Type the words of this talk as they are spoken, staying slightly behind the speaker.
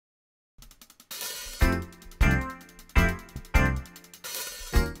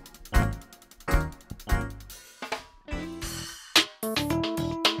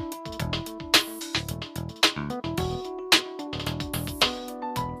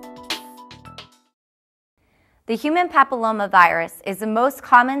The human papillomavirus is the most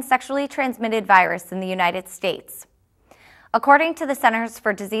common sexually transmitted virus in the United States. According to the Centers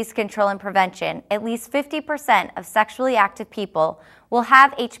for Disease Control and Prevention, at least 50% of sexually active people will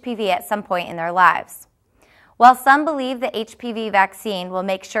have HPV at some point in their lives. While some believe the HPV vaccine will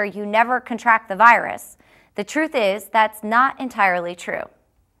make sure you never contract the virus, the truth is that's not entirely true.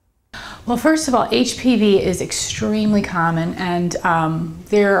 Well, first of all, HPV is extremely common, and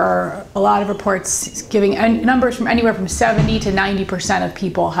there are a lot of reports giving numbers from anywhere from 70 to 90% of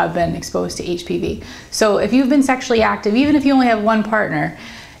people have been exposed to HPV. So if you've been sexually active, even if you only have one partner,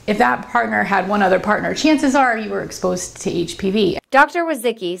 if that partner had one other partner, chances are you were exposed to HPV. Dr.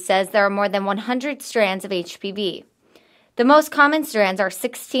 Wawrzycki says there are more than 100 strands of HPV. The most common strands are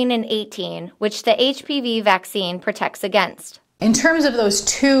 16 and 18, which the HPV vaccine protects against. In terms of those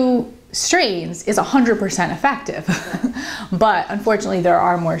two strains, is 100% effective, but unfortunately there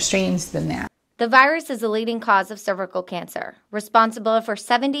are more strains than that. The virus is the leading cause of cervical cancer, responsible for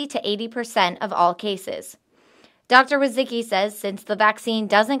 70 to 80% of all cases. Dr. Wawrzycki says since the vaccine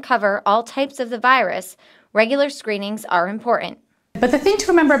doesn't cover all types of the virus, regular screenings are important. But the thing to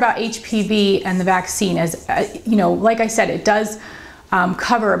remember about HPV and the vaccine is, like I said, it does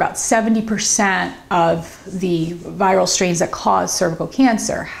cover about 70% of the viral strains that cause cervical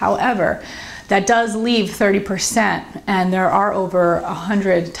cancer. However, that does leave 30%, and there are over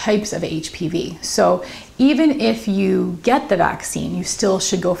 100 types of HPV. So even if you get the vaccine, you still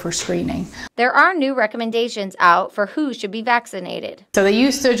should go for screening. There are new recommendations out for who should be vaccinated. So they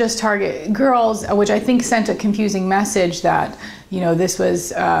used to just target girls, which I think sent a confusing message that, this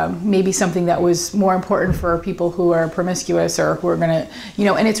was maybe something that was more important for people who are promiscuous or who are going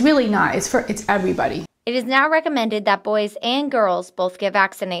to, and it's really not. It's everybody. It is now recommended that boys and girls both get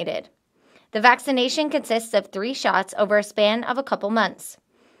vaccinated. The vaccination consists of 3 shots over a span of a couple months.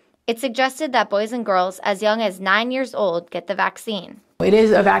 It's suggested that boys and girls as young as 9 years old get the vaccine. It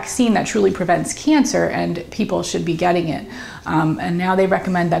is a vaccine that truly prevents cancer, and people should be getting it. And now they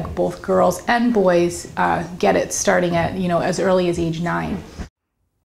recommend that both girls and boys get it starting at, as early as age 9.